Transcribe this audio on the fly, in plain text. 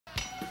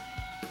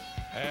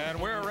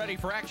And we're ready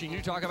for action.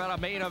 You talk about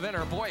a main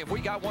eventer. Boy, if we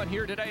got one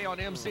here today on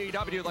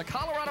MCW, the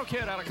Colorado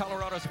Kid out of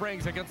Colorado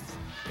Springs against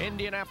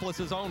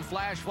Indianapolis's own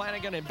Flash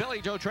Flanagan and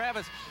Billy Joe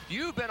Travis.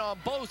 You've been on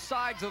both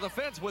sides of the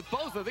fence with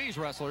both of these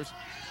wrestlers.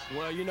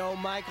 Well, you know,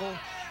 Michael,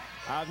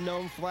 I've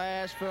known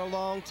Flash for a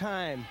long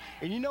time.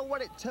 And you know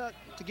what it took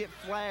to get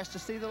Flash to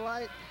see the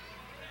light?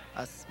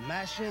 A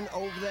smashing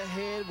over the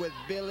head with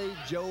Billy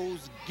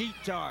Joe's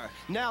guitar.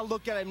 Now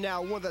look at him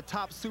now, one of the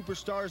top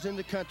superstars in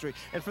the country.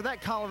 And for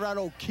that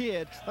Colorado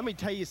Kid, let me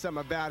tell you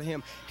something about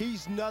him.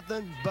 He's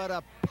nothing but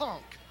a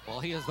punk. Well,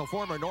 he is the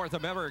former North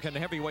American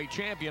heavyweight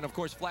champion. Of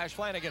course, Flash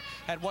Flanagan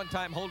had one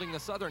time holding the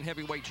Southern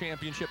Heavyweight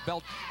Championship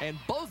belt. And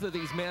both of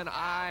these men,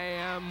 I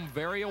am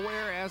very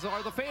aware, as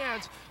are the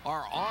fans,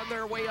 are on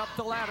their way up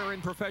the ladder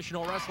in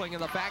professional wrestling.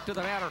 And the fact of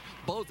the matter,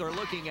 both are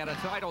looking at a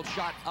title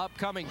shot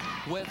upcoming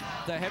with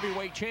the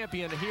heavyweight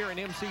champion here in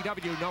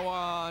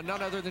MCW,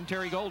 none other than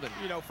Terry Golden.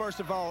 You know, first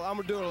of all, I'm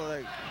going to do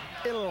a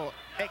little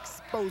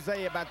expose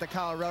about the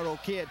Colorado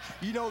Kid.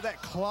 You know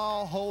that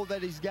claw hold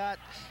that he's got?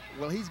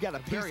 Well, he's got a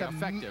piece of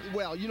effective.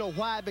 Well, you know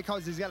why?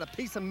 Because he's got a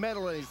piece of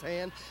metal in his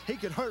hand. He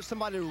could hurt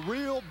somebody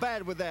real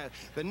bad with that.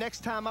 The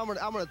next time I'm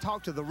gonna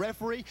talk to the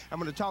referee, I'm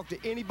gonna talk to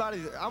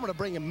anybody. I'm gonna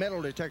bring a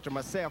metal detector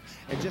myself,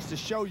 and just to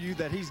show you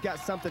that he's got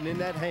something in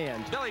that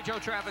hand. Billy Joe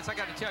Travis, I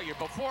got to tell you,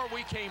 before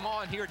we came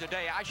on here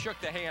today, I shook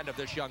the hand of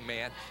this young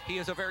man. He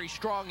is a very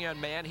strong young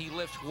man. He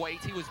lifts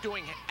weights. He was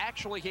doing,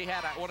 actually, he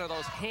had one of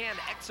those hand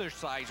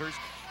exercisers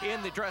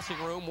in the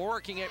dressing room,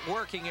 working it.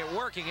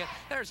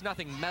 There's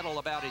nothing metal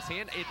about his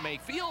hand. It may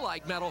feel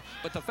like metal,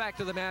 but the fact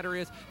of the matter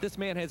is this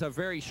man has a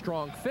very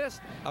strong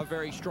fist, a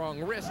very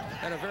strong wrist,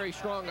 and a very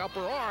strong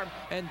upper arm,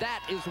 and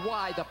that is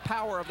why the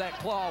power of that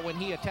claw when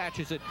he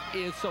attaches it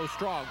is so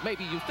strong.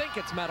 Maybe you think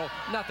it's metal,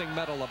 nothing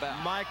metal about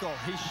it. Michael,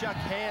 he shook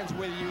hands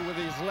with you with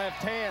his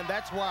left hand.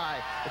 That's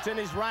why. It's in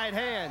his right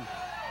hand.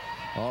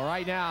 All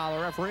right, now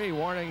the referee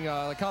warning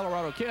the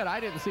Colorado Kid. I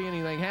didn't see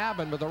anything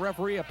happen, but the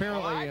referee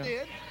apparently... Well, I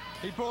did.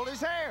 He pulled his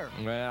hair.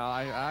 Well,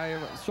 I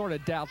sort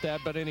of doubt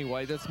that, but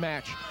anyway, this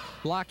match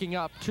locking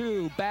up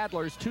two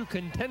battlers, two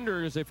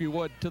contenders, if you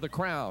would, to the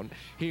crown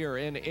here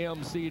in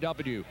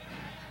MCW.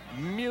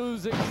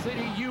 Music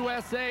City,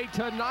 USA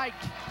tonight,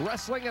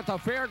 wrestling at the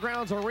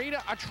Fairgrounds Arena.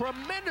 A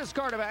tremendous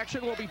card of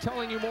action. We'll be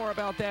telling you more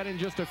about that in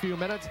just a few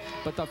minutes.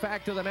 But the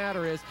fact of the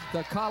matter is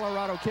the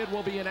Colorado Kid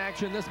will be in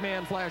action. This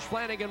man, Flash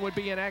Flanagan, would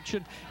be in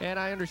action. And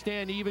I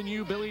understand even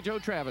you, Billy Joe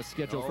Travis,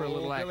 scheduled for a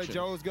little action. Billy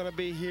Joe's going to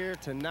be here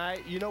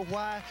tonight. You know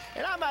why?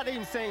 And I might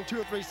even sing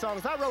 2 or 3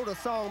 songs. I wrote a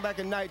song back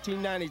in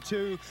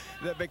 1992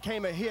 that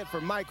became a hit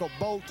for Michael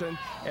Bolton.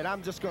 And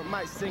I'm just going to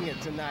might sing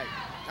it tonight.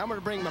 I'm going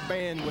to bring my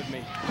band with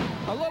me.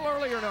 A little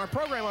earlier in our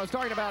program, I was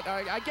talking about,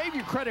 I gave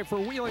you credit for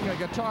wheeling a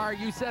guitar.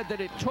 You said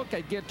that it took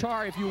a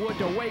guitar, if you would,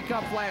 to wake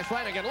up Flash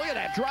Flanagan. Look at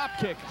that drop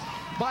kick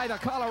by the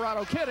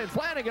Colorado Kid, and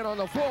Flanagan on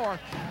the floor.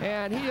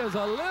 And he is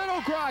a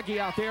little groggy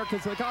out there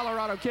because the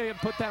Colorado Kid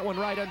put that one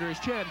right under his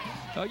chin.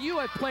 You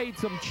have played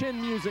some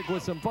chin music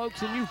with some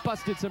folks, and you've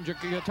busted some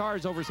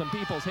guitars over some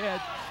people's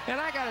heads. And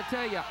I got to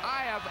tell you,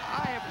 I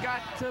have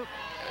got to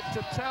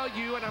tell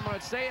you, and I'm going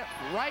to say it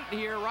right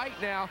here, right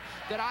now,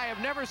 that I have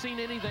never seen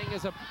anything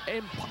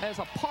as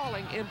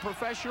appalling in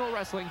professional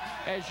wrestling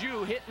as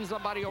you hitting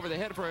somebody over the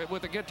head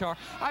with a guitar.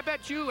 I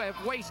bet you have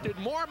wasted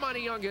more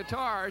money on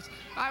guitars.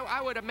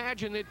 I would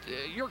imagine that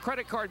your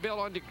credit card bill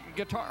on the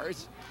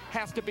guitars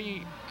has to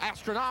be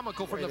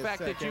astronomical from the fact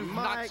that you've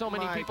knocked so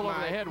many people over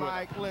the head with it.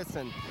 Mike,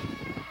 listen.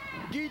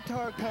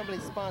 Guitar company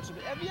sponsor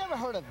me. Have you ever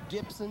heard of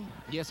Gibson?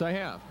 Yes, I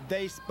have.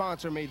 They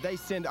sponsor me. They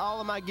send all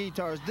of my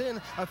guitars.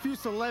 Then a few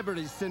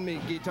celebrities send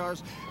me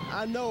guitars.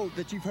 I know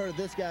that you've heard of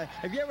this guy.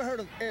 Have you ever heard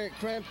of Eric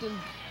Clapton?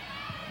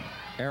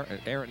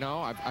 Eric, no.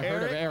 I've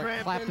heard of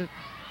Eric Clapton.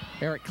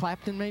 Eric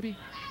Clapton, maybe?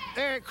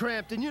 Eric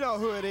Clapton, you know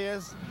who it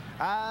is.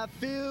 I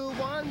feel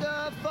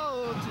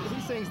wonderful. He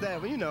sings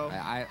that, well, you know.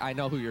 I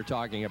know who you're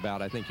talking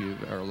about. I think you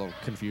are a little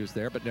confused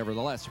there, but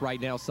nevertheless,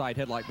 right now, side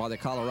headlock by the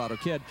Colorado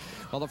Kid.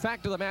 Well, the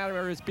fact of the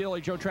matter is,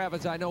 Billy Joe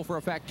Travis, I know for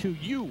a fact, too,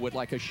 you would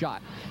like a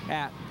shot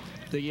at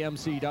the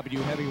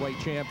MCW Heavyweight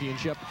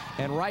Championship.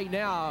 And right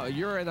now,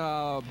 you're in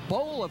a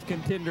bowl of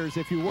contenders,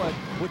 if you would,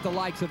 with the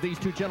likes of these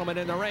two gentlemen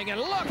in the ring. And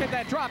look at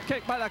that drop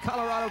kick by the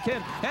Colorado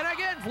Kid. And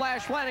again,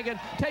 Flash Flanagan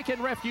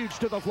taking refuge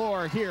to the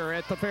floor here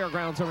at the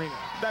Fairgrounds Arena.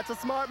 That's a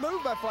smart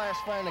move by Flash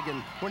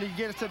Flanagan. When he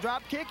gets a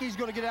drop kick, he's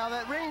going to get out of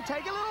that ring,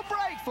 take a little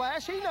break,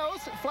 Flash. He knows.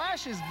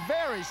 Flash is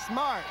very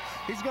smart.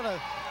 He's going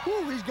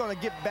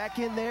to get back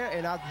in there,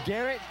 and I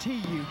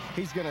guarantee you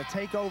he's going to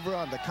take over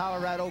on the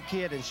Colorado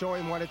Kid and show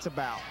him what it's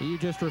about. You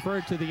just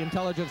referred to the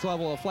intelligence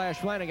level of Flash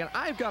Flanagan.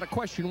 I've got to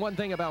question one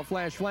thing about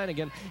Flash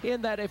Flanagan, in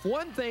that if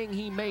one thing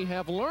he may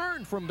have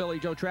learned from Billy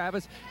Joe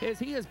Travis is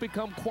he has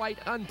become quite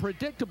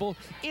unpredictable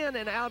in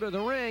and out of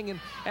the ring. And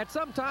at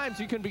some times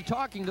you can be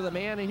talking to the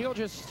man and he'll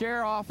just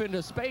stare off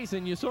into space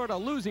and you sort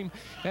of lose him.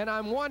 And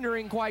I'm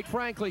wondering, quite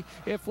frankly,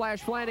 if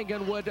Flash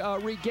Flanagan would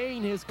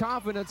regain his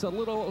confidence a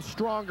little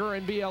stronger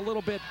and be be a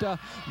little bit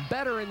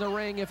better in the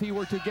ring if he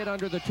were to get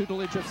under the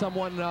tutelage of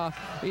someone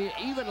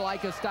even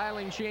like a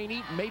styling Shane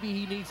Eaton. Maybe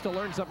he needs to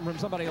learn something from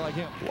somebody like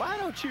him. Why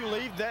don't you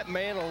leave that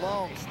man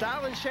alone?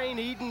 Styling Shane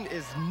Eaton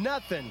is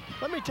nothing.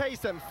 Let me tell you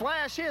something.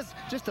 Flash is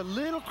just a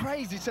little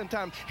crazy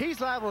sometimes.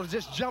 He's liable to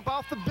just jump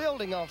off the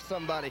building off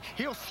somebody.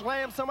 He'll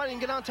slam somebody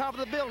and get on top of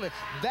the building.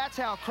 That's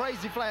how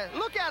crazy Flash.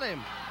 Look at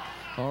him.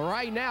 All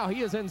right, now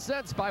he is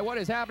incensed by what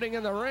is happening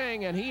in the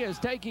ring, and he is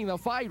taking the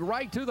fight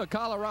right to the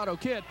Colorado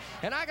Kid.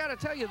 And I got to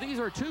tell you, these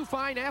are two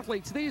fine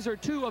athletes. These are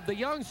two of the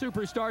young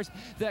superstars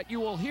that you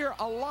will hear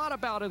a lot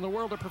about in the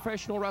world of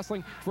professional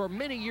wrestling for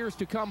many years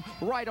to come,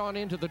 right on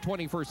into the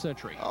 21st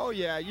century. Oh,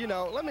 yeah, you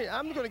know,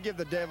 I'm going to give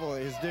the devil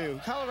his due.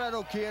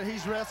 Colorado Kid,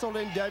 he's wrestled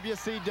in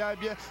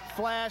WCW,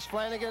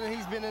 Flanagan,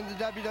 he's been in the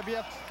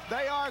WWF.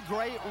 They are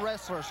great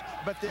wrestlers,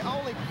 but the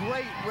only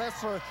great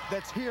wrestler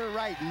that's here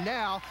right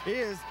now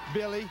is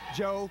Billy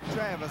Joe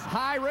Travis.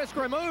 High risk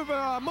maneuver.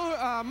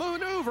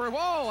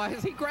 Whoa,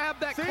 has he grabbed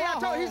that claw? See, I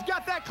told you, he's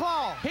got that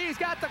claw. He's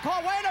got the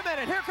claw. Wait a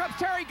minute. Here comes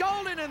Terry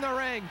Golden in the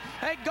ring.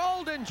 And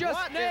Golden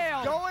just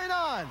nailed. What is going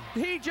on?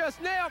 He just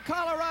nailed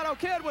Colorado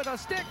Kid with a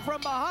stick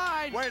from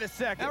behind. Wait a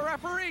second. A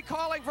referee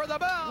calling for the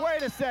bell.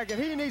 Wait a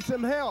second. He needs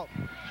some help.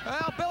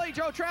 Well, Billy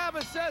Joe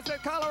Travis says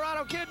that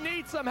Colorado Kid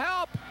needs some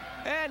help.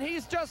 And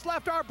he's just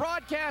left our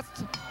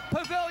broadcast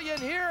pavilion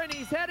here, and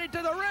he's headed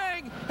to the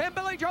ring, and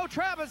Billy Joe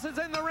Travis is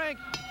in the ring.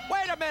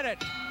 Wait a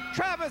minute.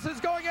 Travis is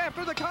going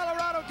after the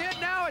Colorado Kid.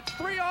 Now it's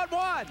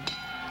 3-on-1.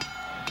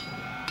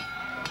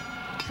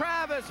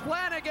 Travis,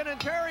 Flanagan, and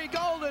Terry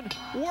Golden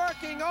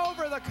working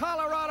over the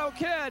Colorado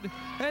Kid,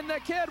 and the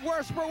Kid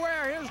worse for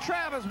wear. Here's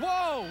Travis.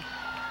 Whoa.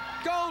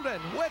 Golden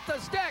with the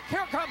stick.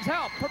 Here comes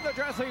help from the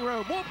dressing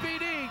room. Wolfie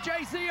D,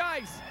 JC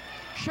Ice,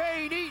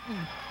 Shane Eaton.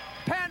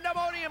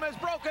 Pandemonium has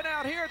broken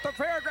out here at the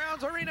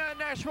Fairgrounds Arena in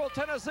Nashville,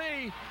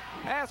 Tennessee,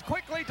 as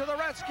quickly to the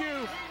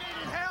rescue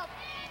help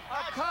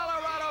of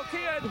Colorado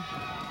Kid.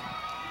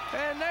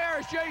 And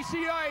there's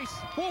JC Ice,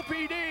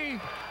 Wolfie D,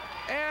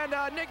 and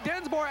Nick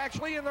Dinsmore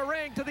actually in the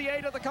ring to the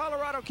aid of the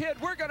Colorado Kid.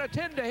 We're going to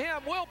tend to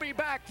him. We'll be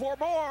back for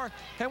more,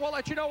 and we'll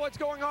let you know what's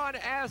going on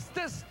as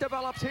this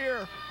develops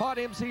here on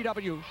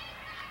MCW.